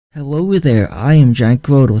Hello there, I am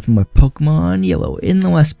GiantGrotle with more Pokemon Yellow. In the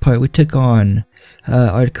last part, we took on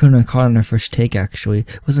Articuno and caught on our first take, actually.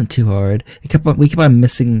 It wasn't too hard. We kept on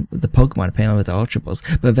missing the Pokemon, apparently, with the Ultra Balls.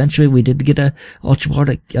 But eventually, we did get a Ultra Ball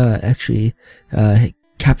to actually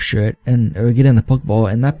capture it, or get in the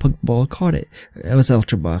Pokeball, and that Pokeball caught it. It was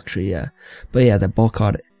Ultra Ball, actually, yeah. But yeah, that ball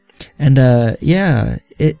caught it. And yeah,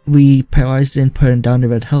 we paralyzed it and put it down to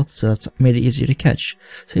red health, so that's made it easier to catch.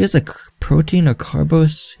 So here's a protein or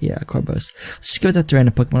Carbos. Yeah, Carbos. Let's just give that to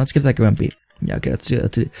random Pokemon. Let's give that Grumpy. Yeah, okay, let's do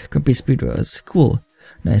it. Grumpy Speed Rose. Cool.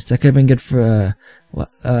 Nice. That could have been good for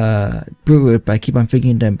Brute Root, but I keep on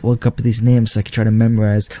figuring to look up these names so I could try to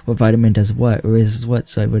memorize what vitamin does what, or is what,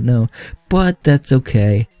 so I would know. But that's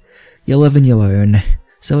okay. You live and you learn.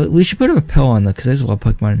 So we should put a repel on though, because there's a lot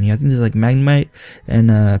of Pokemon in here. I think there's like Magnemite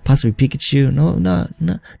and possibly Pikachu. No, not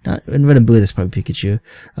in Red and Blue. There's probably Pikachu.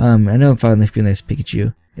 I know in Fire and Leaf Green there's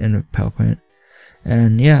Pikachu in a PowerPoint.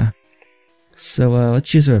 And yeah, so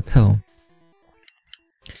let's use a repel.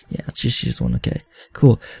 Yeah, let's just use one. Okay,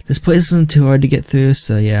 cool. This place isn't too hard to get through,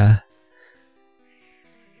 so yeah.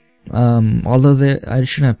 Although I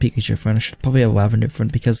shouldn't have Pikachu front, I should probably have Lavender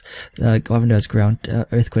front because Lavender has ground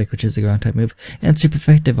Earthquake, which is the ground type move, and super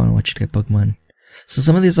effective on electric type Pokemon. So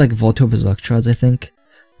some of these like Voltorbs, Electrodes, I think.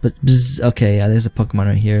 But okay, yeah, there's a Pokemon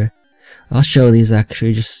right here. I'll show these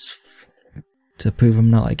actually just to prove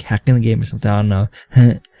I'm not like hacking the game or something. I don't know.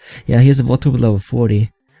 Yeah, here's a Voltorb level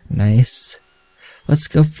 40. Nice. Let's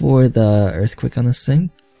go for the Earthquake on this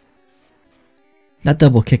thing. Not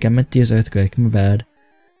double kick. I meant to use Earthquake. My bad.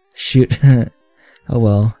 Shoot. Oh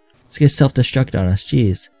well. Let's get self-destruct on us,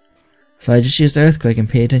 jeez. If I just used Earthquake and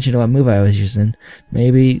paid attention to what move I was using,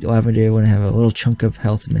 maybe Lavender wouldn't have a little chunk of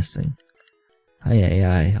health missing.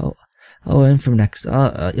 Aye. Oh, in from next.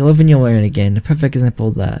 You'll live and you'll learn again. A perfect example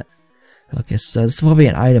of that. Okay, so this will probably be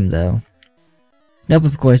an item though. Nope,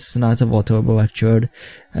 of course it's not. It's a Voltorb Electrode.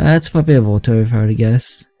 It's probably a Voltorb if I were to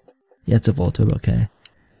guess. Yeah, it's a Voltorb, okay.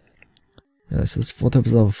 So this Voltorb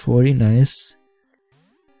is level 40, nice.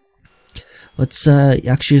 Let's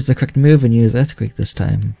actually use the correct move and use Earthquake this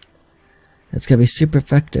time. It's gonna be super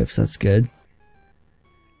effective, so that's good.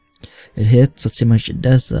 It hits, let's see how much it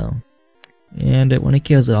does though. And when it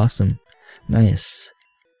kills it, awesome. Nice.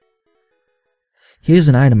 Here's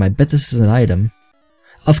an item, I bet this is an item.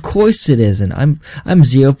 Of course it isn't, I'm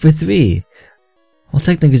 0 for 3. Well,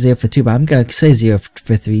 technically 0 for 2, but I'm gonna say 0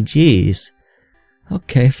 for 3, jeez.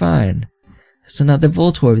 Okay, fine. It's another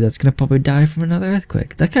Voltorb that's gonna probably die from another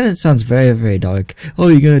Earthquake. That kinda sounds very, very dark. Oh,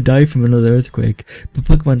 you're gonna die from another Earthquake. But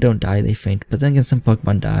Pokemon don't die, they faint. But then again, some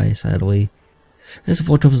Pokemon die, sadly. This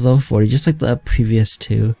Voltorb is level 40, just like the previous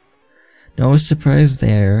two. No surprise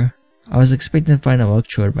there. I was expecting to find a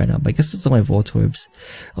Electrode by now, but I guess it's only Voltorbs.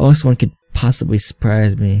 Also, one could possibly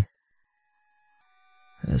surprise me.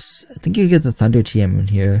 Yes, I think you get the Thunder TM in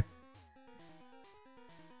here.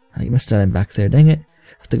 I missed out on back there, dang it.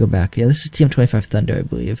 I have to go back. Yeah, this is TM25 Thunder, I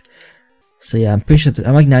believe. So yeah, I'm pretty sure,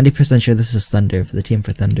 I'm like 90% sure this is Thunder, for the TM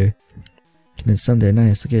for Thunder. And it's Thunder,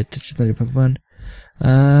 nice. Look at Touch Thunder Pokemon.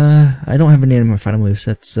 I don't have any of my final moves,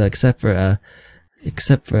 that's, except for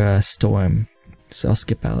Storm. So I'll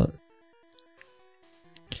skip out.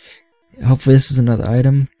 Hopefully this is another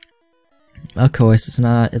item. Of course, it's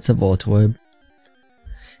not. It's a Voltorb.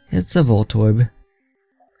 It's a Voltorb.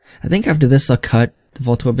 I think after this I'll cut the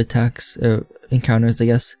Voltorb attacks, or encounters, I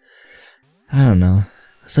guess. I don't know.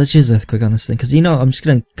 So let's use Earthquake on this thing, because you know, I'm just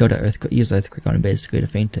gonna go to Earthquake, use Earthquake on it basically to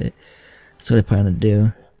faint it. That's what I plan to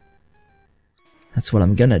do. That's what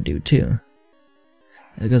I'm gonna do too.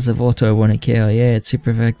 There goes the Voltorb 1 KO, yay, it's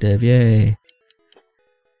super effective, yay.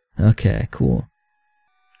 Okay, cool.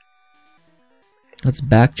 Let's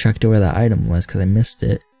backtrack to where that item was, because I missed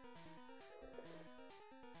it.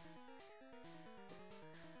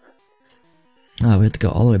 Oh, we have to go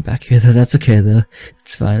all the way back here though. That's okay though.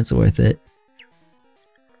 It's fine, it's worth it.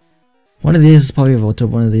 One of these is probably a Voltorb,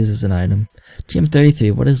 one of these is an item.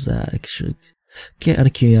 TM33, what is that? Actually, get out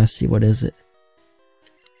of curiosity, what is it?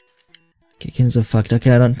 Okay, Kins are fucked.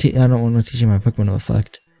 Okay, I don't want to teach my Pokemon to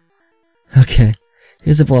fucked. Okay.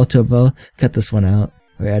 Here's a Voltorb. I'll cut this one out.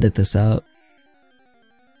 Or edit this out.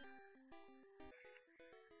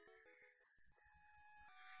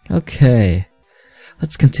 Okay.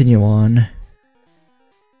 Let's continue on.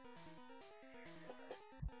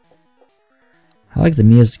 I like the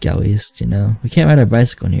music at least, you know. We can't ride our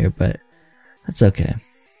bicycle in here, but that's okay.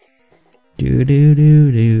 Do do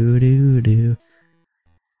do do do do.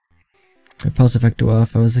 Repulse effect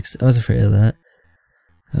off. I was afraid of that.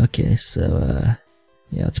 Okay, so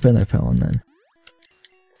yeah, let's put another repel on then.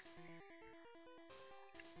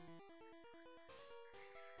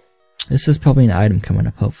 This is probably an item coming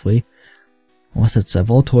up, hopefully. Unless it's a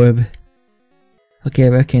Voltorb. Okay,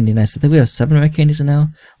 rare candy, nice. I think we have 7 rare candies now.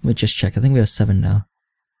 Let me just check. I think we have 7 now.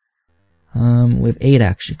 We have 8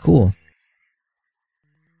 actually. Cool.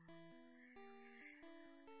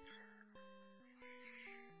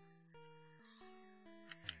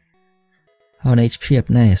 Oh, an HP up,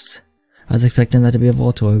 nice. I was expecting that to be a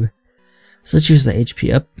Voltorb. So let's use the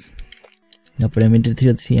HP up. Nope, but I mean to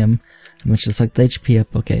the TM. Which looks like the HP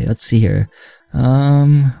up. Okay, let's see here.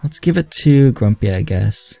 Let's give it to Grumpy, I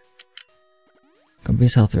guess.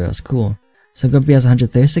 Grumpy's health rose, cool. So Grumpy has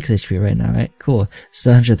 136 HP right now, right? Cool. It's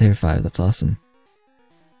 135, that's awesome.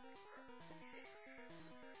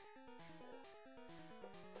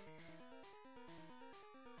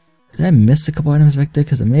 Did I miss a couple items back there?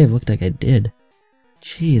 Because it may have looked like I did.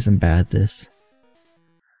 Jeez, I'm bad at this.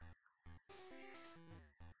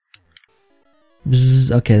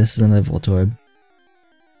 Bzz, okay, this is another Voltorb.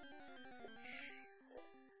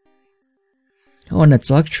 Oh, and it's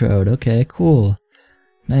Electrode. Okay, cool.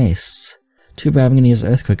 Nice. Too bad I'm gonna use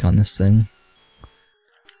Earthquake on this thing.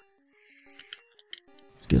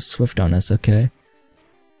 Let's go Swift on us, okay.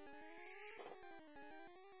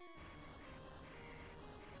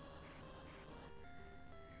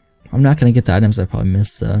 I'm not gonna get the items I probably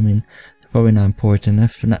missed though. I mean, they're probably not important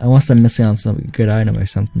unless I'm missing on some good item or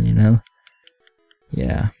something, you know?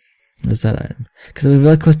 Yeah. What's that item? Because we're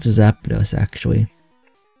really close to Zapdos, actually.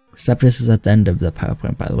 Zapdos is at the end of the power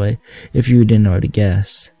plant, by the way, if you didn't already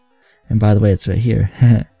guess. And by the way, it's right here.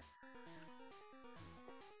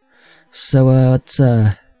 So, let's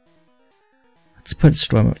put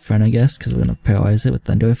Storm up front, I guess, because we're gonna paralyze it with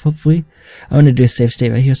Thunderwave, hopefully. I'm gonna do a save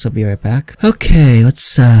state right here, so I'll be right back. Okay,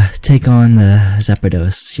 let's, take on the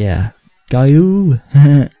Zapdos, yeah. Gayu!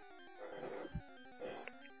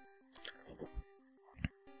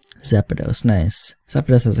 Zapdos, nice.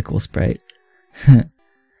 Zapdos has a cool sprite.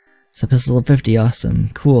 Zapdos is level 50, awesome.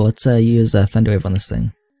 Cool, let's use Thunderwave on this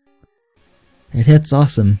thing. It hits,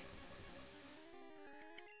 awesome.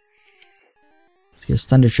 Let's get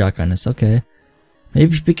Thunder Shock on us, okay.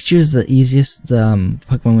 Maybe Pikachu is the easiest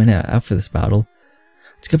Pokemon we have out for this battle.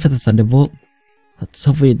 Let's go for the Thunderbolt.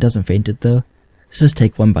 Hopefully it doesn't faint it though. This is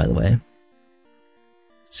take 1 by the way.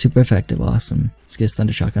 Super effective, awesome. Let's get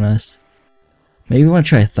Thunder Shock on us. Maybe we want to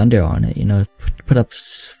try Thunder on it, you know,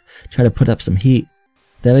 try to put up some heat.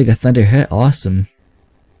 There we go, Thunder hit, awesome.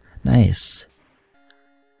 Nice.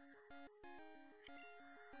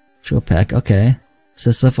 Drill Peck, okay.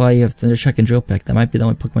 So far you have Thunder Shock and Drill Peck. That might be the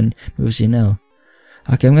only Pokemon moves you know.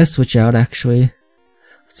 Okay, I'm gonna switch out actually.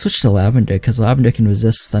 Let's switch to Lavender, because Lavender can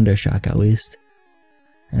resist Thunder Shock at least.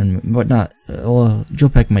 And whatnot. Well, Drill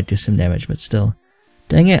Peck might do some damage, but still.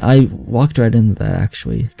 Dang it, I walked right into that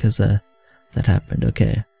actually, because that happened.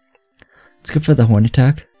 Okay. Let's go for the Horn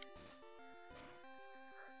Attack.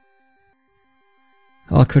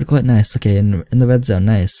 Oh, critical hit, nice. Okay, in the red zone,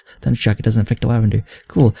 nice. Thunder Shock, it doesn't affect the Lavender.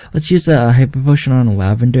 Cool. Let's use a Hyper Potion on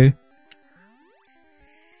Lavender.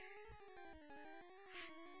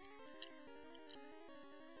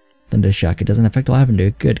 Thunder Shock, it doesn't affect Lavender.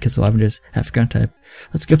 Good, because Lavender's half ground type.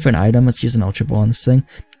 Let's go for an item. Let's use an Ultra Ball on this thing.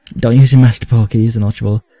 Don't use your Master Ball, okay, use an Ultra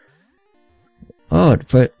Ball. Oh,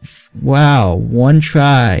 wow, one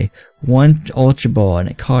try, one Ultra Ball, and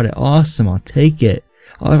it caught it. Awesome, I'll take it.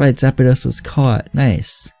 Alright, Zapdos was caught.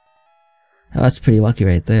 Nice. Oh, that's pretty lucky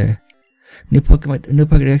right there. New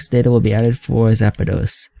Pokédex data will be added for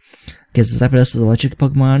Zapdos. Because Zapdos is an electric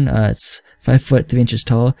Pokemon. It's 5 foot 3 inches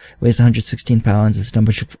tall, weighs 116 pounds. It's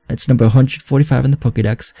number 145 in the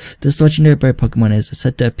Pokédex. This legendary bird Pokemon is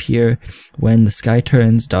said to appear when the sky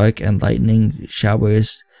turns dark and lightning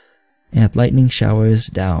showers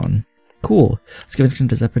down. Cool. Let's go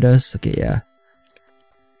into Zapdos. Okay, yeah.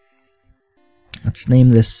 Let's name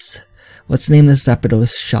this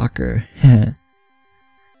Zapdos Shocker.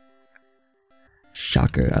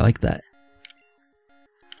 Shocker, I like that.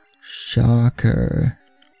 Shocker.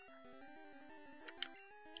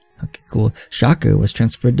 Okay, cool. Shocker was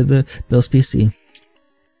transferred to the Bill's PC.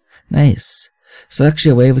 Nice. So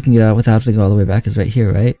actually a way we can get out without having to go all the way back is right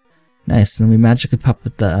here, right? Nice. And then we magically pop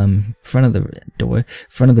with the front of the door,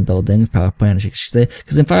 front of the building, power plant,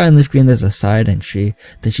 because in Fire and Leaf Green there's a side entry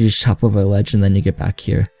that you just hop over a ledge and then you get back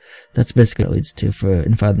here. That's basically what it leads to for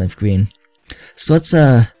in Fire and Leaf Green. So let's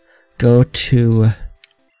go to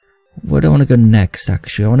where do I want to go next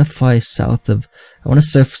actually? I want to fly south of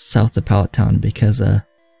surf south of Pallet Town because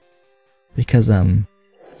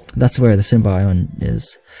that's where the Cinnabar Island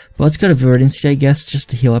is. But let's go to Viridian City, I guess, just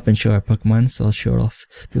to heal up and show our Pokemon, so I'll show it off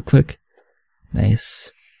real quick.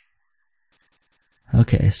 Nice.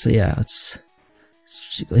 Okay, so yeah, let's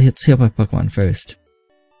heal up our Pokemon first.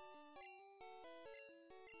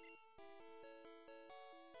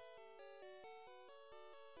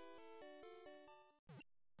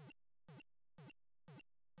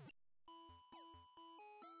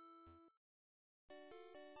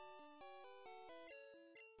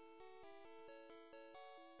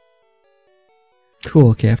 Cool.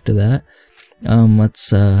 Okay, after that,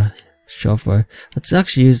 let's show off our. Let's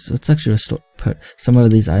actually put some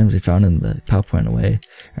of these items we found in the PowerPoint away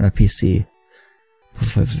on our PC.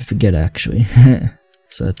 Before I forget, actually.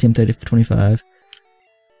 So Team 25,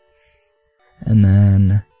 and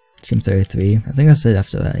then Team 33. I think that's it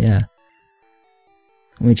after that. Yeah.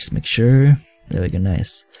 Let me just make sure. There we go.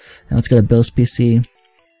 Nice. Now let's go to Bill's PC.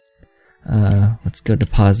 Let's go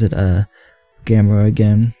deposit Gamera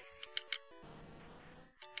again.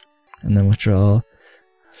 And then withdraw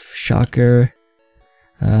Shocker,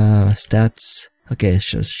 stats. Okay,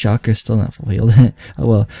 so Shocker still not fulfilled. Oh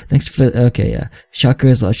well, thanks for okay, yeah. Shocker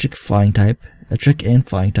is electric and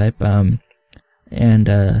flying type. And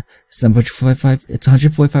it's number 145. It's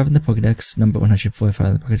 145 in the Pokédex, number 145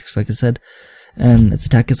 in the Pokédex, like I said. And its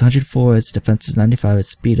attack is 104, its defense is 95,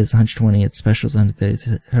 its speed is 120, its special is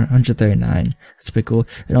 139. That's pretty cool.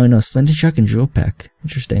 It only knows Slender Shock and Drill Peck.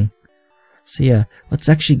 Interesting. So yeah, let's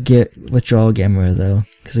actually withdraw Gamera though,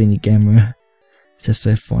 because we need Gamera to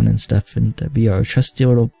surf fun and stuff, and be our trusty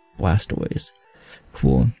little Blastoise.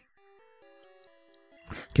 Cool.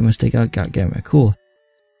 Gamera's take out, got Gamera. Cool.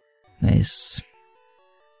 Nice.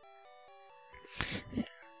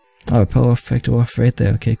 Oh, perfect off right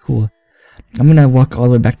there. Okay, cool. I'm gonna walk all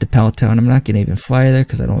the way back to Pallet Town. I'm not gonna even fly there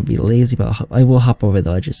because I don't want to be lazy, but I will hop over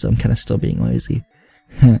the ledges, so I'm kind of still being lazy.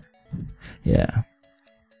 Yeah.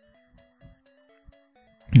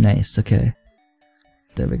 Nice. Okay.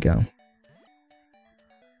 There we go.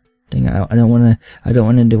 Dang, I don't want to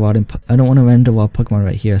run into wild Pokemon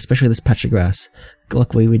right here, especially this patch of grass.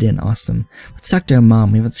 Luckily we didn't. Awesome. Let's talk to our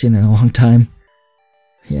mom. We haven't seen her in a long time.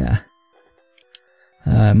 Yeah.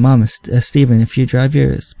 Mom, Steven, if you drive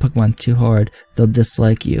your Pokemon too hard, they'll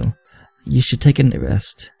dislike you. You should take a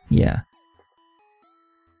rest. Yeah.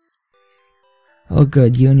 Oh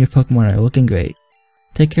good, you and your Pokemon are looking great.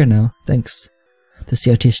 Take care now. Thanks. The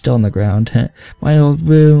CRT is still on the ground. My old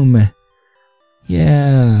room.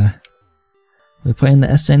 Yeah. We're playing the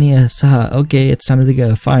SNES. Haha. Okay, it's time to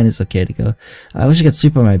go. Fine, it's okay to go. I wish I could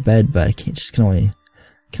sleep on my bed, but I can't. Can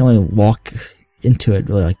only walk into it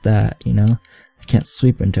really like that. You know. I can't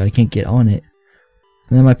sleep into it. I can't get on it.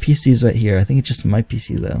 And then my PC's right here. I think it's just my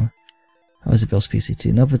PC though. Oh, is it Bill's PC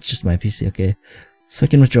too? Nope, it's just my PC. Okay. So I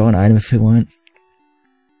can withdraw an item if we want.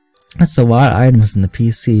 That's a lot of items in the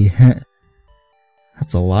PC.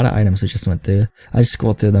 That's a lot of items I just went through. I just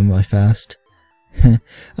scrolled through them really fast.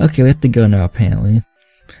 Okay, we have to go now apparently.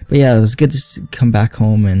 But yeah, it was good to come back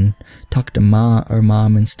home and talk to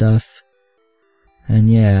mom and stuff.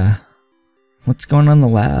 And yeah. What's going on in the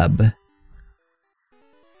lab?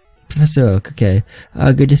 Professor Oak, okay.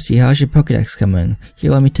 Good to see you. How's your Pokédex coming?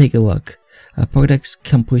 Here, let me take a look. Pokédex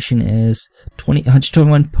completion is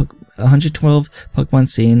 112 Pokemon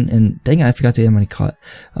seen, and dang it, I forgot to get how many caught.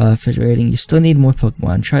 Rating, you still need more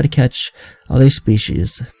Pokemon. Try to catch other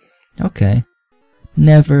species. Okay.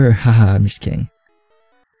 Never. Haha, I'm just kidding.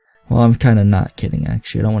 Well, I'm kind of not kidding,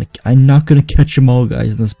 actually. I'm not gonna catch them all,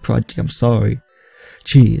 guys, in this project. I'm sorry.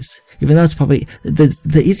 Jeez. Even though it's probably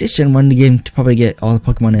the easiest Gen 1 game to probably get all the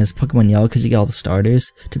Pokemon is Pokemon Yellow, because you get all the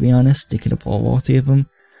starters, to be honest. You can evolve all 3 of them.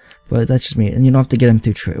 But that's just me. And you don't have to get them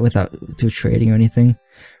through trading or anything.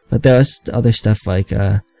 But there's other stuff like,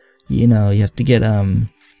 you know, you have to get, you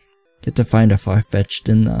have to find a Farfetch'd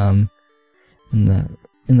in the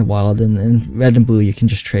wild. And in Red and Blue, you can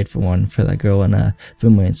just trade for one for that girl in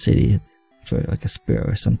Vermilion City for like a spear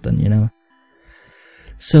or something, you know.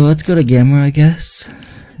 So let's go to Gamera, I guess.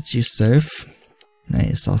 Let's use Surf.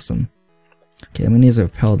 Nice, awesome. Okay, I'm gonna use a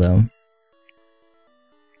Repel though.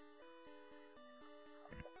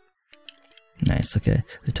 Nice, okay.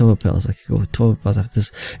 With 12 Repels, I could go with 12 Repels after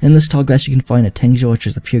this. In this tall grass, you can find a Tangela, which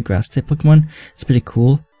is a pure grass type Pokemon. It's pretty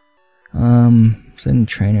cool. Is there any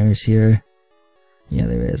trainers here? Yeah,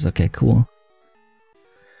 there is. Okay, cool.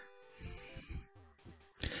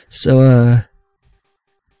 So,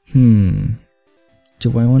 do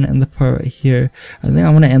I want to end the part right here? I think I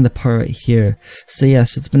want to end the part right here. So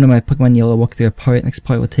yes, it's been my Pokemon Yellow walkthrough part. Next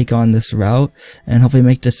part we'll take on this route and hopefully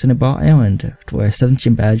make it to Cinnabar Island, where 7th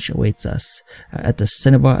Gym Badge awaits us at the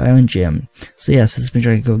Cinnabar Island Gym. So yes, this has been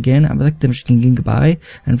GiantGrotle again. I'm like to goodbye,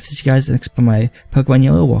 and I'll see you guys next for my Pokemon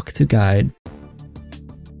Yellow walkthrough guide.